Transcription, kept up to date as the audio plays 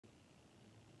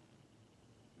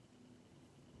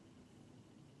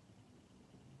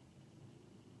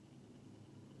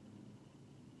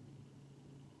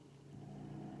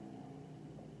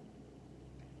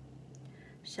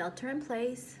Shelter in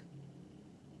place,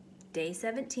 day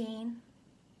 17.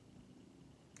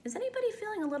 Is anybody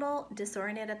feeling a little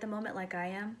disoriented at the moment like I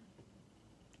am?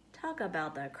 Talk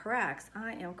about the cracks.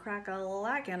 I am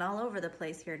crack-a-lacking all over the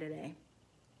place here today.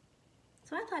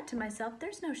 So I thought to myself,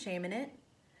 there's no shame in it.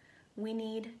 We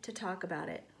need to talk about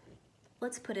it.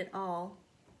 Let's put it all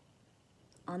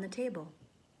on the table.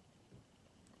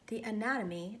 The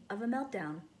anatomy of a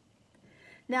meltdown.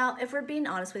 Now, if we're being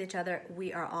honest with each other,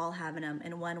 we are all having them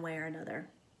in one way or another.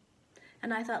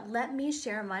 And I thought, let me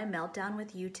share my meltdown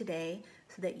with you today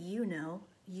so that you know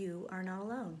you are not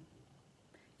alone.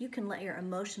 You can let your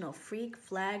emotional freak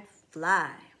flag fly.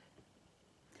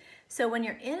 So when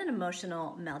you're in an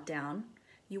emotional meltdown,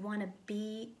 you want to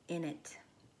be in it.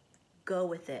 Go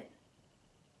with it.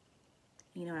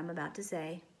 You know what I'm about to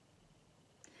say.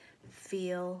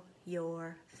 Feel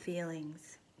your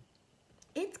feelings.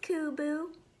 It's cool,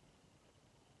 boo.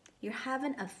 You're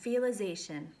having a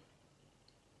feelization.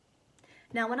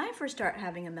 Now, when I first start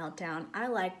having a meltdown, I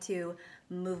like to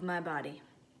move my body.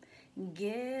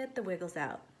 Get the wiggles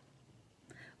out.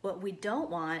 What we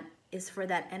don't want is for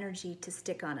that energy to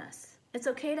stick on us. It's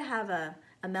okay to have a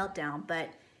meltdown, but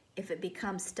if it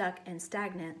becomes stuck and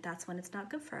stagnant, that's when it's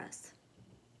not good for us.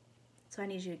 So I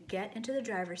need you to get into the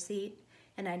driver's seat,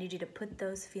 and I need you to put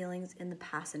those feelings in the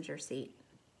passenger seat.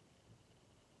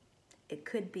 It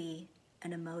could be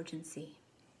an emergency.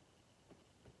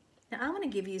 Now I want to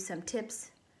give you some tips,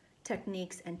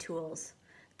 techniques, and tools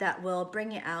that will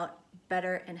bring you out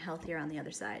better and healthier on the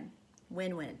other side.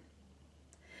 Win-win.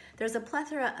 There's a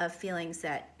plethora of feelings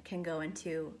that can go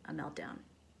into a meltdown.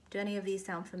 Do any of these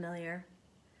sound familiar?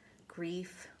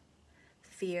 Grief,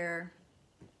 fear,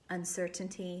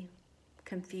 uncertainty,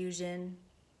 confusion,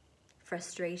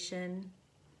 frustration,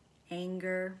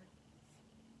 anger,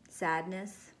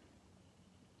 sadness.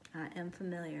 I am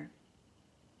familiar.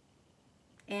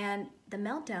 And the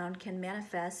meltdown can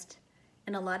manifest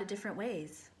in a lot of different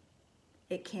ways.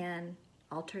 It can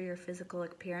alter your physical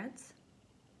appearance.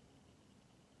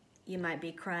 You might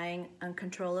be crying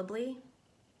uncontrollably,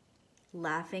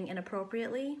 laughing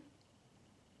inappropriately.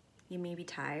 You may be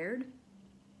tired.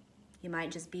 You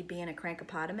might just be being a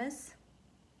crankopotamus.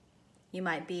 You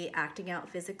might be acting out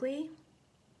physically.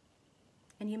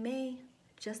 And you may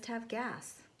just have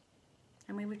gas.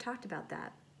 And we've talked about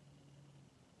that.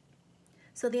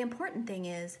 So the important thing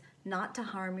is not to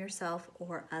harm yourself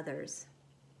or others,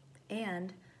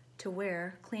 and to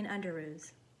wear clean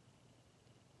underoos.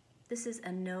 This is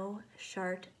a no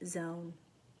shart zone.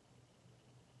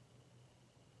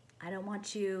 I don't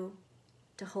want you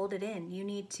to hold it in. You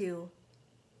need to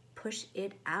push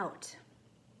it out.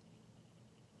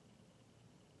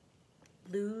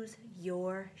 Lose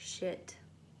your shit.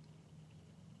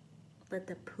 Let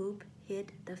the poop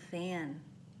hit the fan.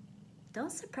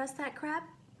 Don't suppress that crap.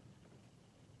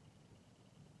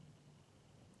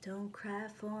 Don't cry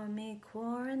for me,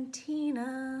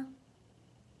 Quarantina.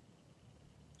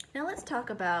 Now let's talk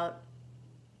about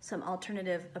some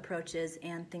alternative approaches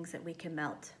and things that we can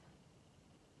melt.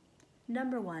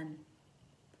 Number 1,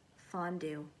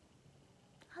 fondue.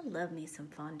 I love me some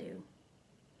fondue.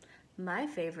 My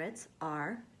favorites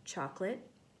are chocolate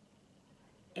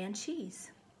and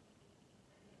cheese.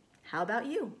 How about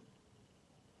you?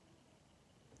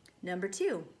 Number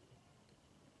 2,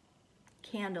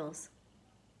 candles.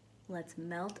 Let's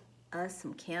melt us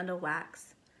some candle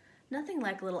wax. Nothing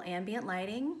like a little ambient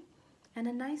lighting and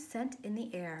a nice scent in the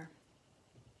air.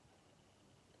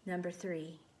 Number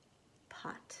 3,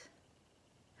 pot.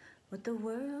 What the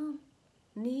world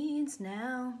needs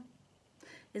now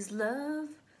is love,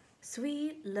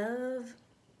 sweet love.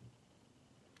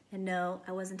 And no,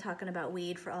 I wasn't talking about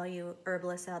weed for all you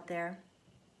herbalists out there.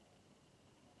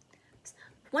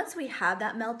 Once we have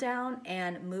that meltdown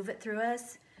and move it through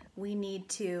us, we need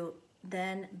to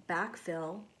then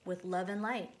backfill with love and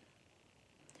light.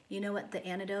 You know what the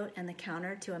antidote and the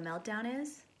counter to a meltdown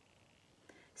is?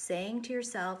 Saying to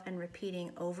yourself and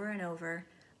repeating over and over,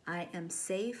 I am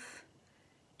safe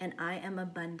and I am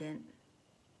abundant.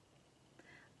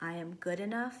 I am good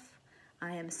enough,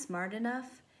 I am smart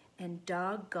enough, and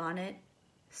doggone it,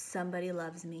 somebody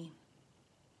loves me.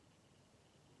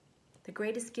 The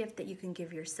greatest gift that you can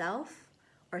give yourself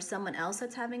or someone else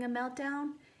that's having a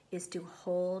meltdown is to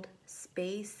hold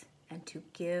space and to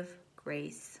give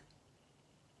grace.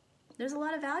 There's a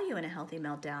lot of value in a healthy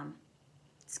meltdown.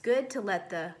 It's good to let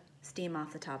the steam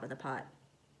off the top of the pot.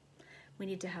 We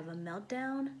need to have a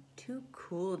meltdown to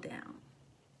cool down.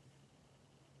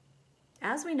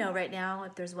 As we know right now,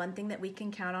 if there's one thing that we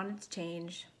can count on, it's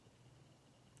change.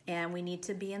 And we need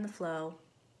to be in the flow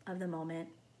of the moment.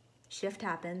 Shift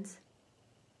happens.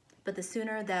 But the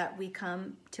sooner that we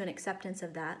come to an acceptance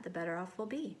of that, the better off we'll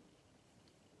be.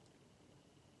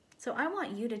 So I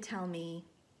want you to tell me,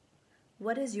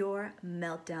 what is your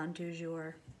meltdown du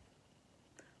jour?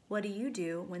 What do you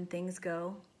do when things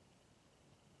go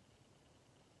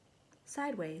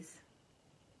sideways?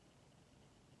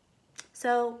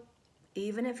 So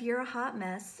even if you're a hot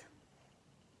mess,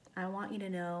 I want you to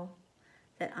know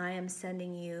that I am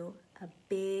sending you a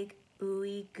big,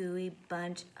 ooey gooey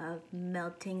bunch of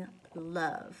melting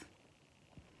love.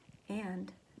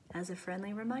 And as a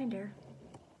friendly reminder,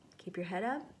 keep your head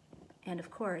up, and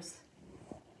of course,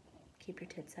 keep your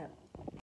tits up.